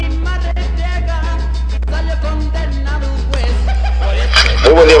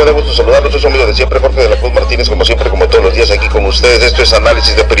Muy buen día, me da gusto saludarlos. Soy su amigo de siempre, Jorge de la Cruz Martínez, como siempre, como todos los días aquí con ustedes. Esto es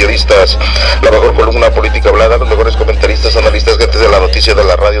Análisis de Periodistas, la mejor columna política hablada, los mejores comentaristas, analistas, gente de la noticia, de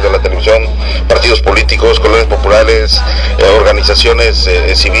la radio, de la televisión, partidos políticos, colonias populares, organizaciones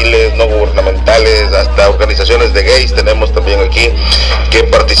civiles, no gubernamentales, hasta organizaciones de gays tenemos también aquí que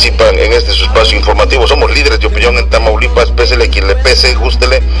participan en este su espacio informativo. Somos líderes de opinión en Tamaulipas, pésele a quien le pese,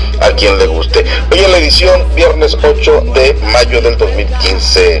 gústele a quien le guste. Hoy en la edición, viernes 8 de mayo del 2015.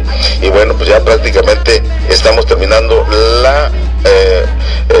 Y bueno, pues ya prácticamente estamos terminando la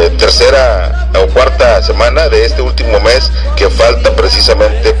tercera o cuarta semana de este último mes que falta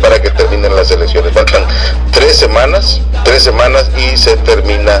precisamente para que terminen las elecciones. Faltan 3 semanas y se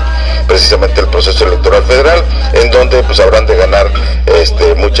termina precisamente el proceso electoral federal, en donde pues habrán de ganar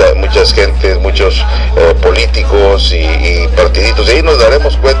muchas gentes, muchos políticos y partiditos, y ahí nos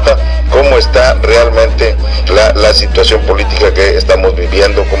daremos cuenta cómo está realmente la situación política que estamos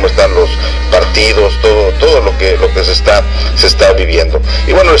viviendo, cómo están los partidos, todo lo que se está viviendo.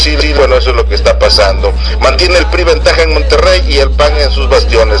 Y bueno, sí, bueno, eso es lo que está pasando. Mantiene el PRI ventaja en Monterrey y el PAN en sus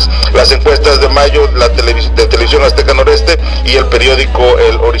bastiones. Las encuestas de mayo, de Televisión Azteca Noreste y el periódico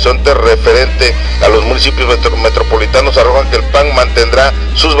El Horizonte referente a los municipios metropolitanos arrojan que el PAN mantendrá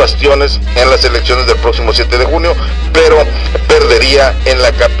sus bastiones en las elecciones del próximo 7 de junio, pero perdería en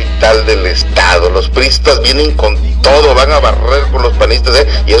la capital del estado. Los priistas vienen con todo, van a barrer con los panistas,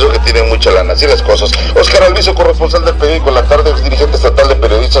 y eso que tienen mucha lana, así las cosas. Oscar Alvizo, corresponsal del periódico La Tarde, dirigente estatal de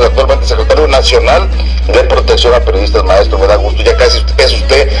periodistas, actualmente secretario nacional de protección a periodistas. Maestro, me da gusto, ya casi es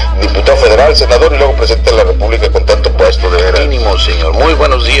usted diputado federal, senador y luego presidente de la República con tanto puesto, de veras. Mínimo, señor. Muy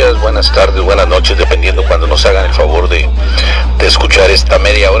buenos días, buenas tardes, buenas noches, dependiendo cuando nos hagan el favor de escuchar esta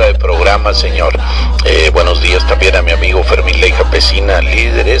media hora de programa, señor. Buenos días también a mi amigo FERMINLEIJA Pesina,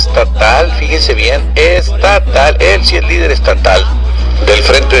 líder estatal, fíjese bien, estatal, él sí es líder estatal del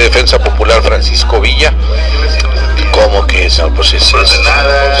Frente de Defensa Popular Francisco Villa. ¿Cómo que eso? Pues es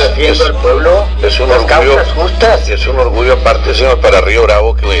defiendo al pueblo, es un las orgullo, causas justas. es un orgullo aparte, señor, para Río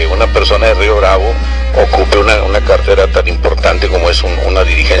Bravo, que una persona de Río Bravo ocupe una cartera tan importante como es una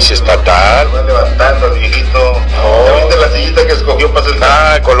dirigencia estatal. Van levantando al viejito. ¿Ya viste la sillita que escogió para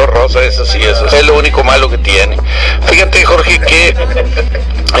sentar? Color rosa, eso sí, eso es lo único malo que tiene. Fíjate, Jorge, que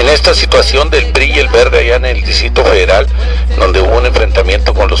en esta situación del PRI y el Verde allá en el Distrito Federal, donde hubo un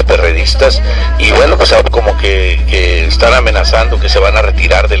enfrentamiento con los perredistas, y bueno, pues como que están amenazando que se van a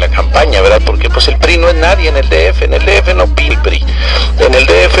retirar de la campaña, ¿verdad? Porque pues el PRI no es nadie en el DF no pide el PRI. En el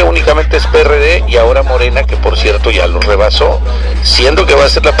DF únicamente es PRD y ahora Morena, que por cierto ya lo rebasó, siendo que va a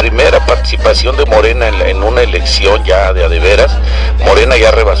ser la primera participación de Morena en una elección ya de a de veras. Morena ya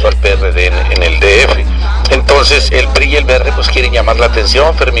rebasó al PRD en el DF. Entonces el PRI y el Verde pues quieren llamar la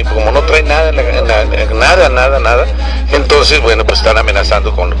atención, Fermín, como no trae nada, nada, entonces bueno, pues están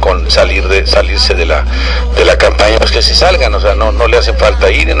amenazando con salirse de la campaña, pues que se salgan, o sea, no le hacen falta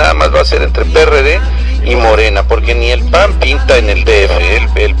ir, y nada más va a ser entre PRD y Morena, porque ni el PAN pinta en el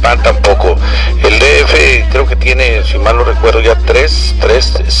DF, el PAN tampoco. El DF creo que tiene, si mal no recuerdo, ya tres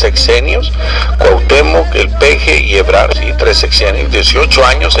sexenios, Cuauhtémoc, el Peje y Ebrard, sí, 3 sexenios, 18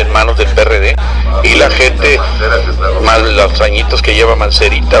 años en manos del PRD, y la gente, más los añitos que lleva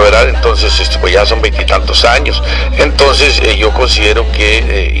Mancerita, ¿verdad? Entonces, pues ya son 20 y tantos años. Entonces, yo considero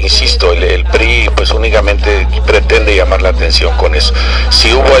que, insisto, el PRI, pues únicamente pretende llamar la atención con eso.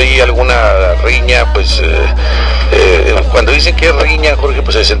 Si hubo ahí alguna riña, pues, cuando dicen que es riña, Jorge,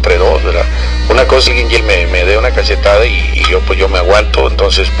 pues es entre dos, ¿verdad? Una cosa es que él me dé una cachetada y yo me aguanto,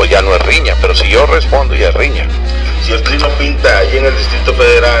 entonces pues ya no es riña, pero si yo respondo ya es riña. Si el PRI no pinta allí en el Distrito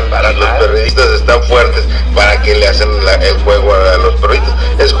Federal y los periodistas están fuertes, ¿para qué le hacen el juego a los periodistas?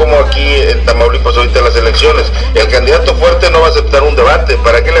 Es como aquí en Tamaulipas ahorita en las elecciones, el candidato fuerte no va a aceptar un debate,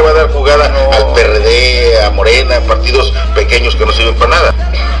 ¿para qué le va a dar jugada al PRD, a Morena, a partidos pequeños que no sirven para nada?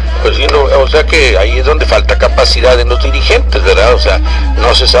 Pues sí, no, o sea que ahí es donde falta capacidad en los dirigentes, ¿verdad? O sea,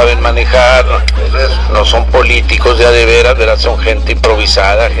 no se saben manejar, no son políticos de a de veras, ¿verdad? Son gente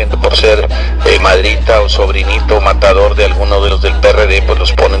improvisada, gente por ser madrita o sobrinito o matador de alguno de los del PRD, pues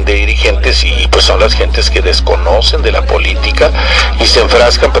los ponen de dirigentes y pues son las gentes que desconocen de la política y se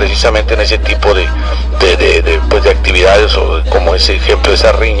enfrascan precisamente en ese tipo de actividades, o como ese ejemplo,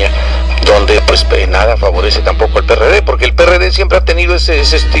 esa riña, donde pues nada favorece tampoco al PRD, porque el PRD siempre ha tenido ese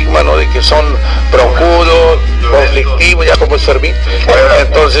estigma, ¿no? De que son broncudos, conflictivos, ya como es Fermín,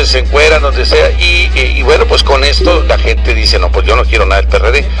 entonces se encueran donde sea, y bueno, pues con esto la gente dice, no, pues yo no quiero nada del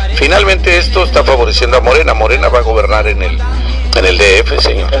PRD. Finalmente esto está favoreciendo a Morena. Morena va a gobernar en En el DF,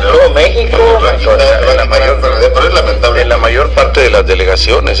 señor. En todo México. La mayor, pero es lamentable. En la mayor parte de las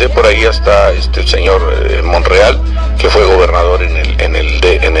delegaciones, por ahí está el señor Monreal, que fue gobernador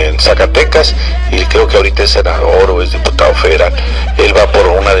en Zacatecas, y creo que ahorita es senador o es diputado federal. Él va por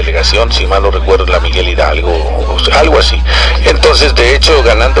una delegación, si mal no recuerdo, la Miguel Hidalgo, o algo así. Entonces, de hecho,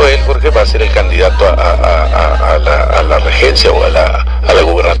 ganando él, Jorge, va a ser el candidato a la regencia o a la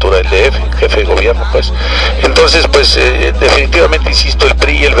gubernatura del DF, jefe de gobierno, pues. Entonces, pues, definitivamente, insisto, el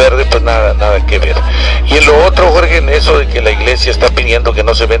PRI y el Verde, pues nada que ver. Y en lo otro, Jorge, en eso de que la iglesia está pidiendo que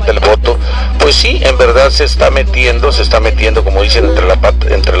no se venda el voto, pues sí, en verdad se está metiendo, como dicen,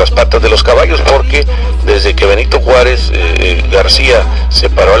 entre las patas de los caballos, porque desde que Benito Juárez García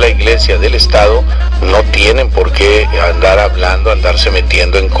separó a la iglesia del Estado, no tienen por qué andarse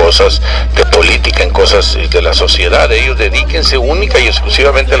metiendo en cosas de política, en cosas de la sociedad. Ellos dedíquense única y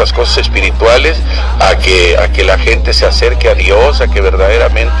exclusivamente a las cosas espirituales, a que la gente se acerque a Dios, a que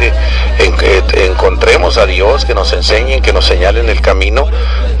verdaderamente encontremos a Dios, que nos enseñen, que nos señalen el camino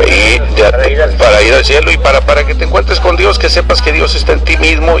para ir al cielo, y para que te encuentres con Dios, que sepas que Dios está en ti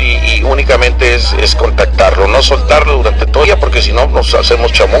mismo, y únicamente es contactarlo, no soltarlo durante todo el día, porque si no nos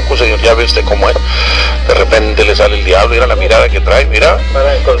hacemos chamucos, señor. Ya viste cómo es, de repente le sale el diablo, mira la mirada que trae, mira.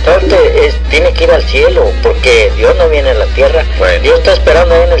 Para encontrarte tiene que ir al cielo, porque Dios no viene a la tierra. Bueno. Dios está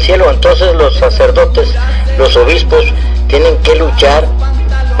esperando ahí en el cielo. Entonces los sacerdotes, los obispos, tienen que luchar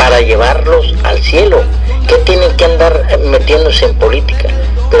para llevarlos al cielo. ¿Qué tienen que andar metiéndose en política?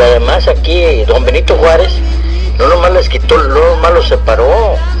 Pero además aquí don Benito Juárez no nomás les quitó, no nomás los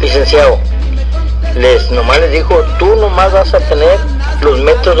separó, licenciado. Nomás les dijo, tú nomás vas a tener los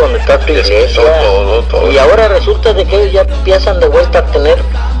metros donde está tu iglesia. Todo. Y ahora resulta de que ellos ya empiezan de vuelta a tener,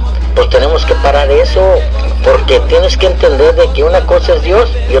 pues tenemos que parar eso, porque tienes que entender de que una cosa es Dios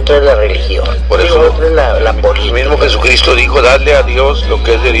y otra es la religión. Por eso otra es la política. El mismo Jesucristo dijo, dadle a Dios lo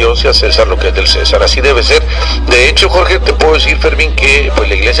que es de Dios y a César lo que es del César. Así debe ser. De hecho, Jorge, te puedo decir, Fermín, que pues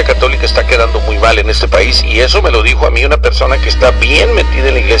la Iglesia Católica está quedando muy mal en este país, y eso me lo dijo a mí una persona que está bien metida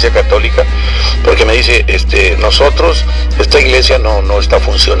en la Iglesia Católica, porque me dice, esta iglesia no está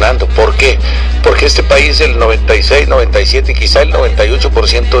funcionando. ¿Por qué? Porque este país, el 96, 97 y quizá el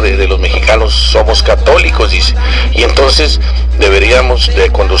 98% de los mexicanos somos católicos, dice, y entonces deberíamos de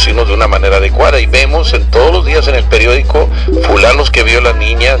conducirnos de una manera adecuada, y vemos todos los días en el periódico fulanos que violan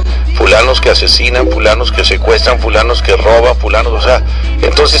niñas, fulanos que asesinan, fulanos que secuestran, fulanos que roban, fulanos, o sea,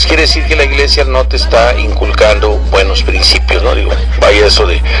 entonces quiere decir que la iglesia no te está inculcando buenos principios, ¿no? Digo, vaya eso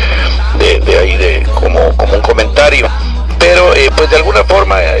de ahí como un comentario. Pero pues de alguna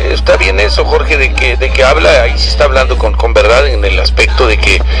forma está bien eso, Jorge, de que habla, ahí sí está hablando con verdad, en el aspecto de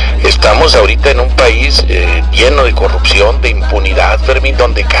que estamos ahorita en un país lleno de corrupción, de impunidad, Fermín,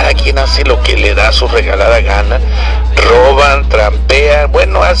 donde cada quien hace lo que le da su regalada gana, roban, trampean,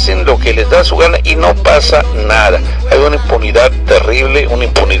 bueno, hacen lo que les da su gana y no pasa nada. Hay una impunidad terrible, una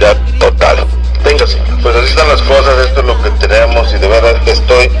impunidad total. Venga, señor. Pues así están las cosas, esto es lo que tenemos, y de verdad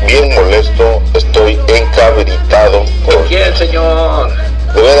estoy bien molesto, estoy encabritado. ¿Con quién, señor?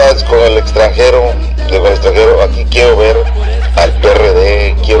 De veras, con el extranjero, aquí quiero ver al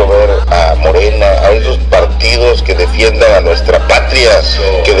PRD, quiero ver a Morena, a esos partidos que defiendan a nuestra patria,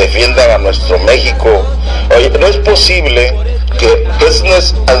 que defiendan a nuestro México. Oye, no es posible que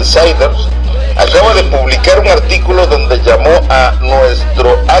Business Insiders acaba de publicar un artículo donde llamó a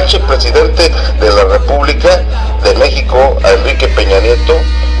nuestro presidente de la República de México, a Enrique Peña Nieto,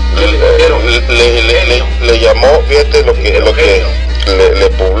 le llamó, fíjate lo que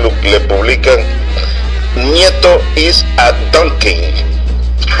le publican: Nieto is a donkey.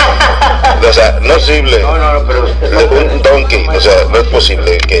 O sea, no es posible. No, pero un donkey, o sea, no es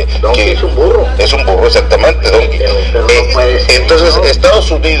posible que es un burro. Es un burro, exactamente, donkey. Pero no puede ser, entonces, ¿no? Estados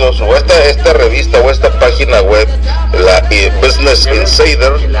Unidos, o esta revista o esta página web, la Business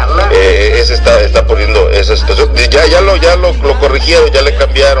Insider, está poniendo esa situación. Ya lo corrigieron, ya le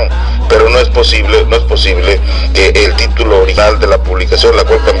cambiaron, pero no es posible que el título original de la publicación, la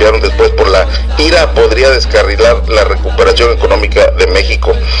cual cambiaron después por la ira, podría descarrilar la recuperación económica de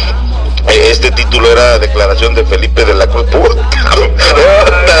México. Este título era Declaración de Felipe de la Cruz,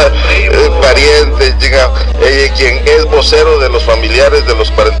 pariente, quien es vocero de los familiares de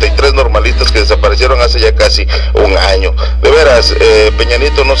los 43 normalistas que desaparecieron hace ya casi un año. De veras, Peña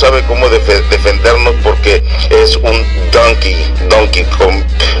Nieto no sabe cómo defendernos, porque es un donkey,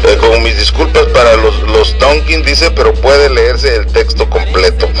 con mis disculpas para los donkey, dice, pero puede leerse el texto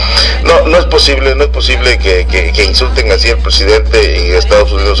completo. No es posible que insulten así al presidente y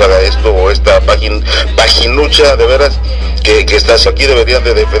Estados Unidos haga esto. o esta paginucha de veras que estás aquí deberían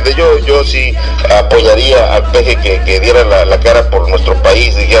de defender. Yo sí apoyaría al peje que diera la cara por nuestro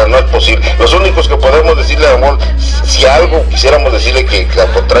país, dijera no es posible. Los únicos que podemos decirle a Ramón, si algo quisiéramos decirle que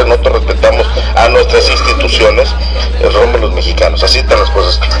al contrario nosotros respetamos a nuestras instituciones, somos los mexicanos, así están las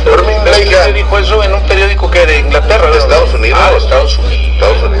cosas. FERMINLEIJA dijo eso en un periódico que era de Inglaterra, de Estados Unidos. Estados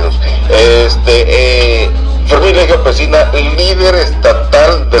Unidos. FERMINLEIJA Pesina, líder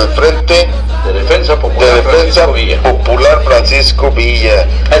estatal del Frente de Defensa Popular, Popular Francisco Villa.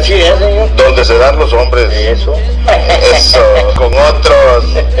 Así es, señor. Donde se dan los hombres. Eso. Con otros.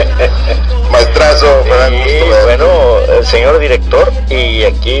 Maestrazo, me da gusto. Bueno, señor director, y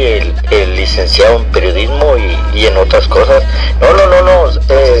aquí el licenciado en periodismo y en otras cosas. No, sí,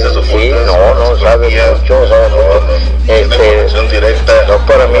 sabe mucho. No,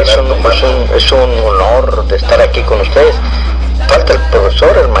 para mí es un honor de estar aquí con ustedes. Falta el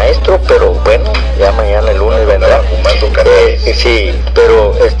profesor, el maestro, pero bueno, ya mañana el lunes vendrá. Sí,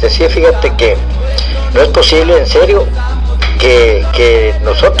 pero sí, fíjate que no es posible, en serio, que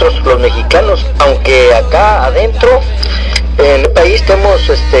nosotros los mexicanos, aunque acá adentro en el país tenemos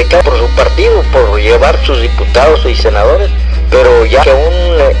cada por su partido, por llevar sus diputados y senadores, pero ya que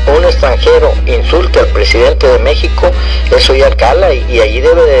un extranjero insulte al presidente de México, eso ya cala, y allí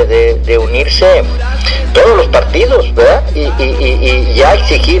debe de unirse todos los partidos, ¿verdad? Y ya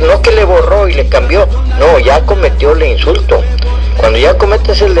exigir, no que le borró y le cambió, no, ya cometió el insulto. Cuando ya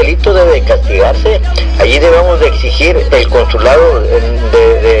cometes el delito debe de castigarse. Allí debemos de exigir el consulado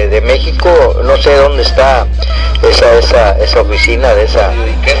de México, no sé dónde está esa oficina de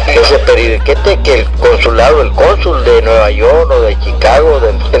ese periodiquete, que el consulado, el cónsul de Nueva York o de Chicago,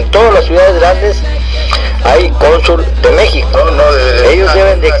 en todas las ciudades grandes hay cónsul de México. Ellos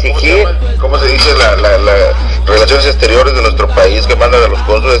deben de exigir. ¿Cómo se dice? La relaciones exteriores de nuestro país, que manda a los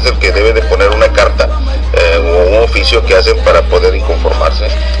cónsules, es el que debe de poner una carta o un oficio que hacen para poder inconformarse.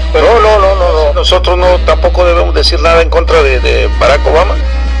 No. Nosotros tampoco debemos decir nada en contra de Barack Obama.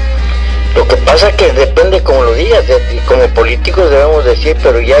 Lo que pasa es que depende como lo digas, como políticos debemos decir,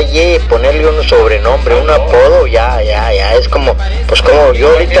 pero ya ponerle un sobrenombre, un apodo, ya es como, pues como yo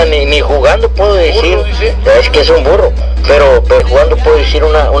ahorita ni jugando puedo decir, es que es un burro, pero jugando puedo decir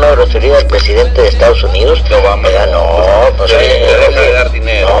una grosería del presidente de Estados Unidos. Pues me deja de dar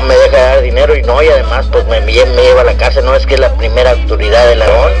dinero. No, me deja de dar dinero y además pues me lleva a la cárcel, no es que es la primera autoridad de la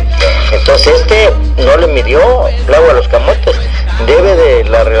ONU. Entonces no le midió clavo a los camotes, debe de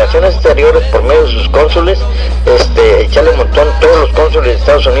las relaciones exteriores por medio de sus cónsules, echarle un montón todos los cónsules de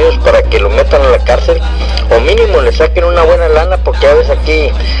Estados Unidos para que lo metan a la cárcel, o mínimo le saquen una buena lana, porque a veces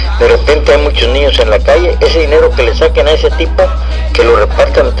aquí de repente hay muchos niños en la calle, ese dinero que le saquen a ese tipo, que lo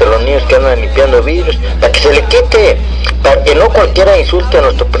repartan entre los niños que andan limpiando vidrios, para que se le quite, para que no cualquiera insulte a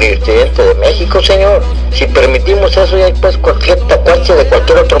nuestro presidente de México, señor. Si permitimos eso, ya después cualquier tacuache de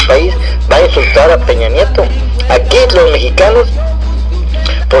cualquier otro país va a insultar a Peña Nieto. Aquí los mexicanos,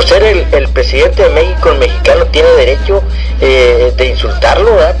 por ser el presidente de México, el mexicano tiene derecho de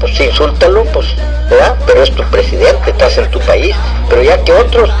insultarlo, ¿verdad? Pues insúltalo, pues, ¿verdad? Pero es tu presidente, estás en tu país, pero ya que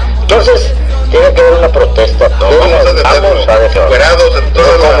otros, entonces tiene que haber una protesta. Vamos a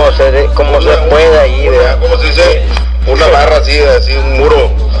defender como se pueda ahí, ¿verdad? ¿Cómo se dice? Una barra así, un muro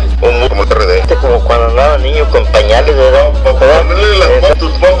como el RD. Como cuando andaba niño con pañales, ¿verdad? Ponerle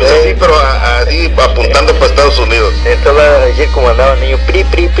tus pompis así, pero así apuntando para Estados Unidos. Entonces va a decir como andaba niño, pri,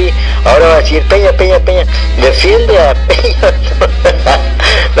 ahora va a decir Peña, defiende a Peña.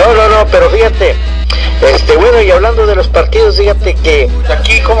 No, pero fíjate, bueno, y hablando de los partidos, fíjate que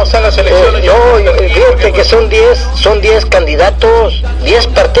aquí cómo están las elecciones. Fíjate que son 10 candidatos, 10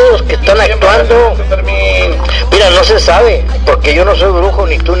 partidos que están actuando. Mira, no se sabe, porque yo no soy brujo,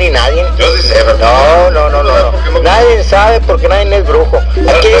 ni tú ni nadie. Yo sí sé, No. Nadie sabe, porque nadie es brujo.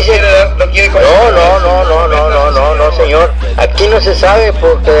 Aquí dice, no, señor. Aquí no se sabe,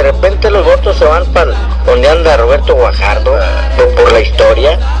 porque de repente los votos se van para donde anda Roberto Guajardo, por la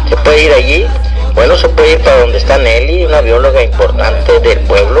historia. Se puede ir allí. Bueno, se puede ir para donde está Nelly, una bióloga importante del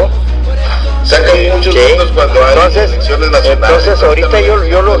pueblo. Sacan muchos votos cuando hay elecciones nacionales. Entonces ahorita yo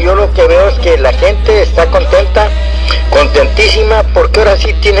lo que veo es que la gente está contentísima, porque ahora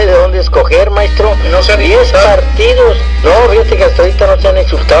sí tiene de dónde escoger, maestro. 10 partidos. No, fíjate que hasta ahorita no se han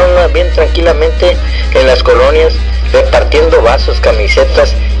insultado, bien tranquilamente en las colonias, repartiendo vasos,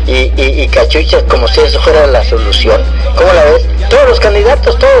 camisetas y cachuchas, como si eso fuera la solución. ¿Cómo la ves? Todos los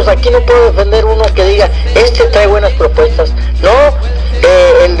candidatos, aquí no puedo defender uno que diga, trae buenas propuestas. No,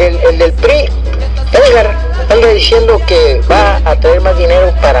 el del PRI, anda diciendo que va a traer más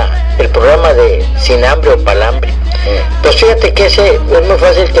dinero para el programa de Sin Hambre o Palambre. Pues fíjate que ese es muy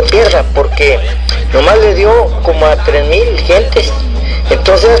fácil que pierda, porque nomás le dio como a 3,000 gentes.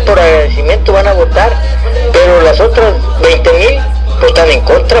 Entonces por agradecimiento van a votar, pero las otras 20,000 votan en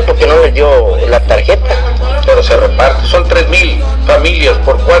contra porque no les dio la tarjeta. Pero se reparte, son 3,000 familias,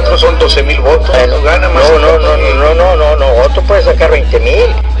 por 4 son 12,000 votos. No gana más. No, otro puede sacar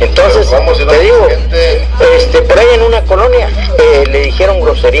 20,000. Entonces, te digo, por ahí en una colonia le dijeron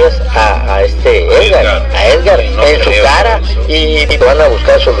groserías a Edgar en su cara, y van a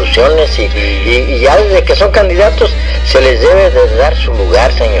buscar soluciones, y ya desde que son candidatos se les debe de dar su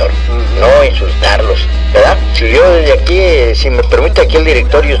lugar, señor, no insultarlos, ¿verdad? Yo desde aquí, si me permite aquí el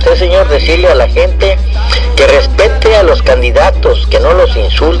directorio, usted, señor, decirle a la gente que respete a los candidatos, que no los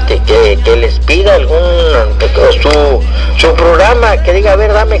insulte, que les pida su programa, que diga, a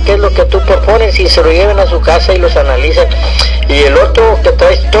ver, dame qué es lo que tú propones, y se lo lleven a su casa y los analicen. Y el otro que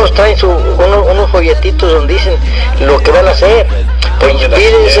todos traen unos folletitos donde dicen lo que van a hacer, pues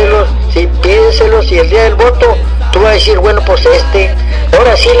pídeselos, y el día del voto tú vas a decir, bueno, pues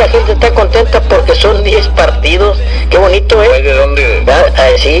ahora sí la gente está contenta porque son 10 partidos, qué bonito, ¿eh? ¿De dónde?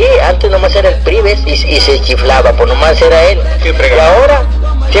 Sí, antes nomás era el PRI, ¿ves? Y se chiflaba, pues nomás era él. Siempre y ahora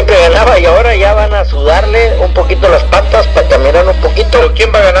siempre ganaba, y ahora ya van a sudarle un poquito las patas para caminar un poquito. ¿Pero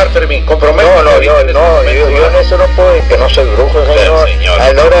quién va a ganar, Fermín? ¿Comprometo? Yo en eso no puedo, que no soy brujo, señor.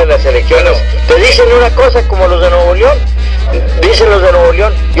 A la hora de las elecciones te dicen una cosa como los de Nuevo León. Dicen los de Nuevo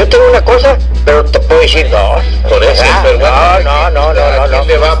León, yo tengo una cosa, pero te puedo decir dos. Por eso, no. ¿Quién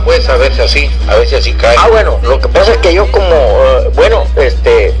le va, pues, a ver si así cae? Bueno, lo que pasa es que yo como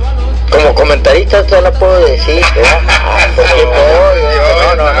comentarista te la puedo decir, ¿verdad? En serio.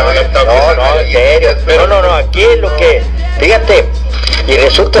 No, aquí es lo que, fíjate, y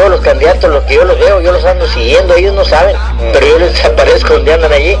resulta que los candidatos, los que yo los veo, yo los ando siguiendo, ellos no saben, pero yo les aparezco donde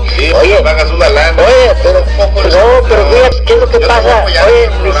andan allí. Sí, oye, pagas una lana. Pero fíjate, ¿qué es lo que pasa? Oye,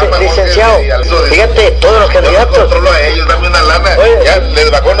 licenciado, fíjate, todos los candidatos. Yo controlo a ellos, dame una lana. Ya les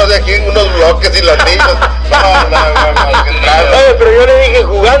bajó no sé a quién unos bloques y los niños. Oye, pero yo le dije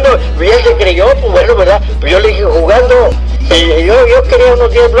jugando, y él se creyó, pues bueno, ¿verdad? Pero yo le dije jugando, y yo quería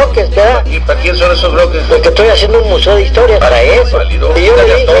unos 10 bloques, ¿verdad? ¿Y para quién son esos bloques? Porque estoy haciendo un museo de historia para eso. Y yo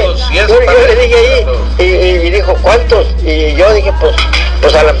le dije ahí, y dijo, ¿cuántos? Y yo dije, pues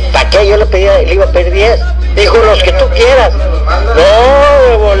 ¿para qué? Yo le iba a pedir 10. Dijo, los que tú quieras. No,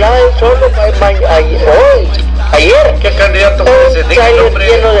 de volada, solo ayer. ¿Qué candidato fue ese? Un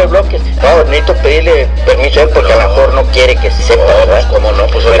lleno de bloques. No, necesito pedirle permiso a él porque a lo mejor no quiere que se sepa, ¿verdad? ¿Cómo no?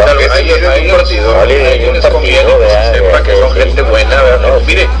 Pues ahorita ahí les conviene que se sepa que son gente buena, ¿verdad?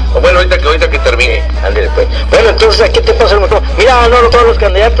 Mire, bueno, ahorita que termine. Ándale, pues. Bueno, entonces, ¿a qué te pasa el mejor? Mira, todos los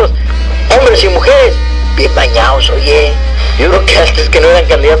candidatos, hombres y mujeres, bien bañados, oye. Yo creo que antes que no eran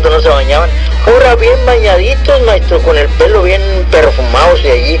candidatos no se bañaban. Ahora bien bañaditos, maestro, con el pelo bien perfumados y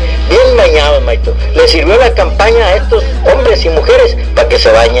allí, bien bañados, maestro. Le sirvió la campaña a estos hombres y mujeres para que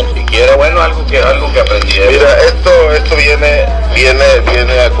se bañen. Siquiera, bueno, algo que aprendí. Mira, esto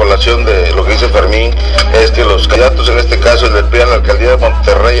viene a colación de lo que dice Fermín, es que los candidatos, en este caso el del PRI a la alcaldía de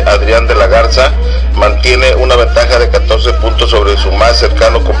Monterrey, Adrián de la Garza, mantiene una ventaja de 14 puntos sobre su más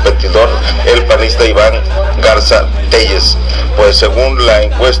cercano competidor, el panista Iván Garza Telles. Pues según la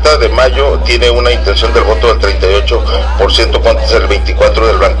encuesta de mayo, tiene una intención del voto del 38% contra el 24%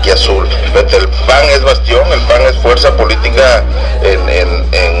 del blanquiazul. El PAN es bastión, el PAN es fuerza política en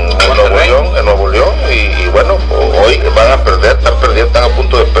Nuevo León, y bueno, hoy van a perder, están a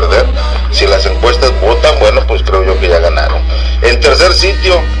punto de perder. Si las encuestas votan, bueno, pues creo yo que ya ganaron. En tercer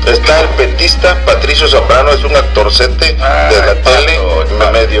sitio está el petista Patricio Zambrano, es un actorcete de la tele,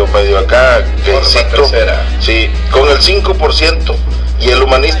 medio acá, sí, con el 5%. Y el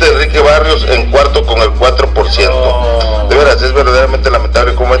humanista Enrique Barrios en cuarto con el 4%. De veras, es verdaderamente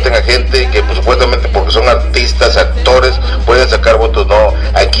lamentable cómo meten a gente que pues, supuestamente porque son artistas, actores, pueden sacar votos. No,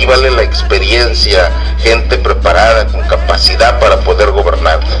 aquí vale la experiencia, gente preparada, con capacidad para poder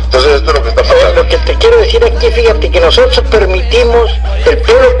gobernar. Entonces esto es lo que está pasando. Lo que te quiero decir aquí, fíjate, que nosotros permitimos, el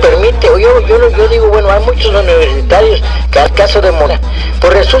pueblo permite, yo digo, bueno, hay muchos universitarios, que al caso de Mora,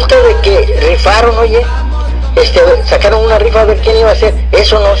 pues resulta de que rifaron, oye, sacaron una rifa a ver quién iba a hacer.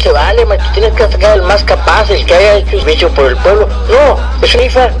 Eso no se vale, maestro. Tienes que sacar el más capaz, el que haya hecho servicio por el pueblo. No, es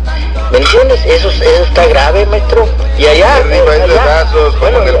rifa, ¿me entiendes? Eso está grave, maestro. Y allá,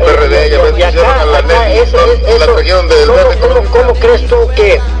 como en el PRD, ya ves, ¿cómo crees tú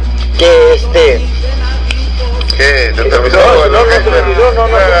que ¿qué? ¿Se te olvidó? No,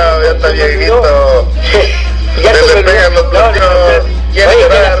 ya está viejito. Ya se le pegan los Oye,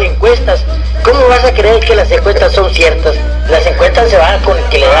 que las encuestas, ¿cómo vas a creer que las encuestas son ciertas? Las encuestas se van con el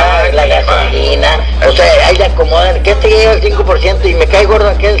que le da la gasolina, ya, o sea, ahí le acomodan, que este lleva el 5% y me cae gordo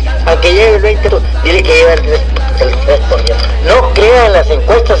aquel, aunque lleve el 20%, dile que lleva el 3%. No crea en las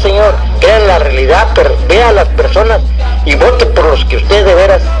encuestas, señor, crea en la realidad, vea a las personas y vote por los que usted de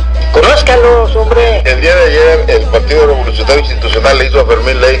veras. Conózcalos, hombre. El día de ayer el Partido Revolucionario Institucional le hizo a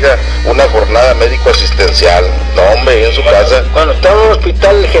Fermín-Leija una jornada médico-asistencial. No, hombre, en su casa. Cuando estaba en el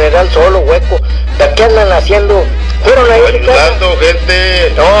hospital general solo, hueco, ¿qué andan haciendo? Fueron ahí ayudando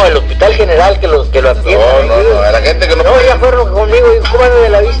gente. No, el hospital general que lo atienden. No, a la gente que no. No, ya fueron conmigo y ¿cómo anda de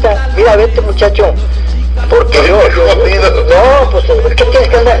la vista? Mira, vete, muchacho. Porque yo no, pues, ¿qué tienes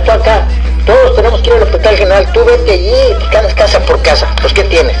que andar tú acá? Todos tenemos que ir al hospital general, tú vete allí, te quedas casa por casa, pues ¿qué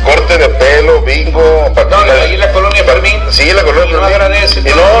tienes? Corte de pelo, bingo, ahí en la colonia Fermín. Sí, la colonia no agradece. Y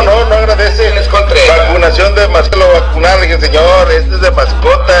no agradece. Vacunación de mascota, vacunar, le dije, señor, este es de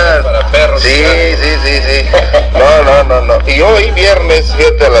mascotas. Para perros. Sí. No. Y hoy viernes,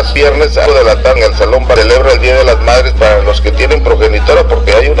 fíjate, a las viernes, algo de la tarde en el salón celebra el Día de las Madres para los que tienen progenitora,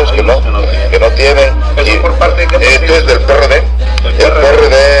 porque hay unos que no tienen. ¿Eso por parte de qué partido? Esto es del PRD. El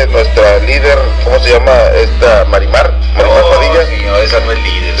PRD, nuestra líder, ¿cómo se llama? Esta Marimar Padilla. Señor, esa no es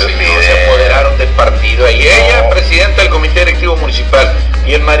líder, se apoderaron del partido. Y ella, presidenta del Comité Directivo Municipal.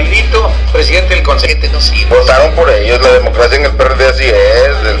 Y el maridito, presidente del Consejo. No sirve. Votaron por ellos, la democracia en el PRD así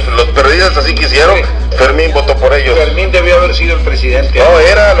es. Los periodistas así quisieron. Sí. Fermín votó por ellos. Fermín debió haber sido el presidente. No,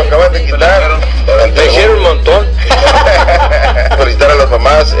 lo acaban de quitar. Le hicieron un montón. Felicitar a las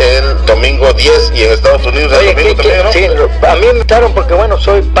mamás el domingo 10 y en Estados Unidos el domingo también, ¿no? Sí, a mí me invitaron porque bueno,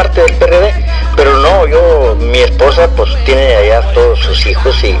 soy parte del PRD, pero no, mi esposa pues tiene allá todos sus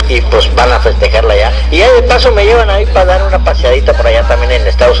hijos y pues van a festejarla allá. Y ya de paso me llevan ahí para dar una paseadita por allá también en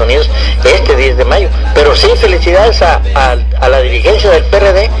Estados Unidos este 10 de mayo. Pero sí, felicidades a la dirigencia del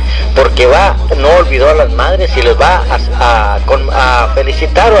PRD porque no olvidó a las madres y les va a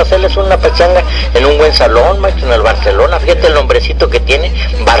felicitar o hacerles una pachanga en un buen salón, maestro, en el Barcelona. Fíjate el nombrecito que tiene,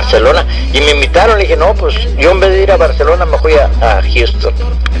 Barcelona. Y me invitaron, le dije, no, pues yo en vez de ir a Barcelona me fui a Houston.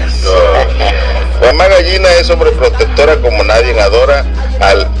 Mamá Gallina es sobreprotectora como nadie, adora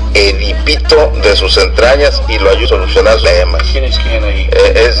al Edipito de sus entrañas y lo ayuda a solucionar problemas. ¿Quién es quién ahí?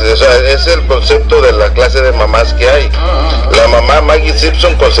 Es el concepto de la clase de mamás que hay. La mamá Maggie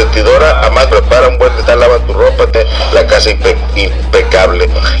Simpson, consentidora, además prepara un buen detalle, lava tu ropa, la casa impecable.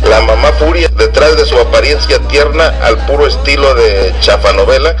 La mamá Furia, detrás de su apariencia tierna al puro estilo de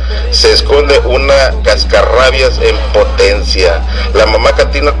chafanovela, se esconde una cascarrabias en potencia. La mamá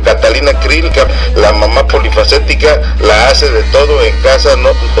Catalina Krill, la mamá polifacética, la hace de todo en casa,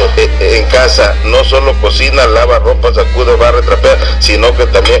 no solo cocina, lava ropa, sacude, barre, trapea, sino que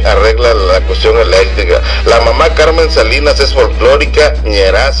también arregla la cuestión eléctrica. La mamá Carmen Salinas es folclórica,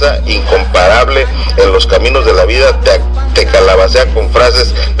 ñeraza, incomparable en los caminos de la vida, te calabacea con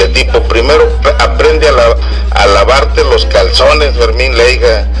frases de tipo, primero aprende a lavarte los calzones,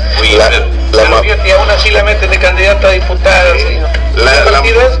 Fermín-Leija. Pero fíjate, aún así la meten de candidata a diputada.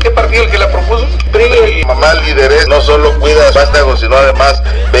 ¿Qué partido el que la propuso? PRI. Mamá lideresa no solo cuida a vástagos, sino además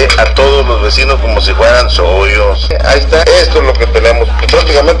ve a todos los vecinos como si fueran suyos. Ahí está, esto es lo que tenemos.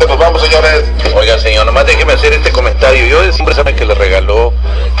 Prácticamente nos vamos, señores. Oiga, señor, nomás déjeme hacer este comentario. Yo siempre saben que le regaló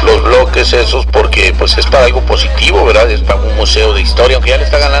los bloques esos porque pues es para algo positivo, ¿verdad? Es para un museo de historia, aunque ya le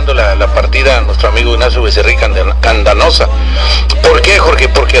está ganando la partida a nuestro amigo Ignacio Becerril Candanosa. ¿Por qué, Jorge?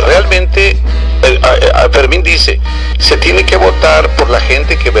 Porque realmente Fermín dice, se tiene que votar por la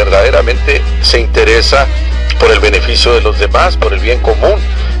gente que verdaderamente se interesa por el beneficio de los demás, por el bien común.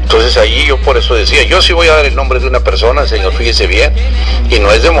 Entonces ahí yo por eso decía, yo sí voy a dar el nombre de una persona, señor, fíjese bien, y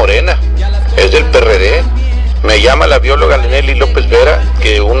no es de Morena, es del PRD. Me llama la bióloga Nelly López Vera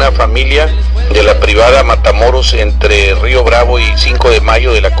que una familia de la privada Matamoros entre Río Bravo y 5 de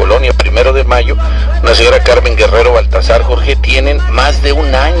Mayo de la colonia 1 de Mayo, una señora Carmen Guerrero Baltasar, Jorge, tienen más de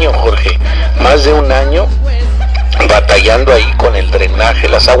un año, Jorge, más de un año batallando ahí con el drenaje,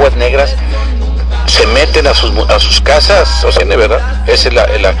 las aguas negras se meten a sus casas, o sea, de verdad, esa es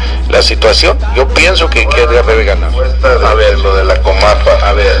la situación. Yo pienso que debe ganar. A ver, lo de la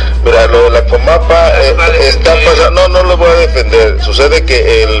Comapa, mira, lo de la Comapa está pasando, no lo voy a defender. Sucede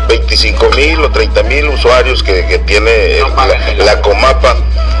que el 25,000 o 30,000 usuarios que tiene la Comapa,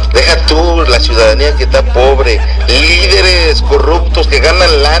 deja tú la ciudadanía que está pobre, líderes corruptos que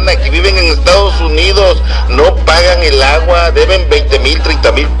ganan lana, que viven en Estados Unidos, no pagan el agua, deben 20,000,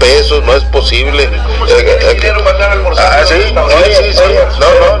 30,000 pesos, no es posible. ¿Cómo se dinero para dar almorzar? Sí, no,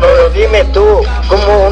 dime tú, ¿cómo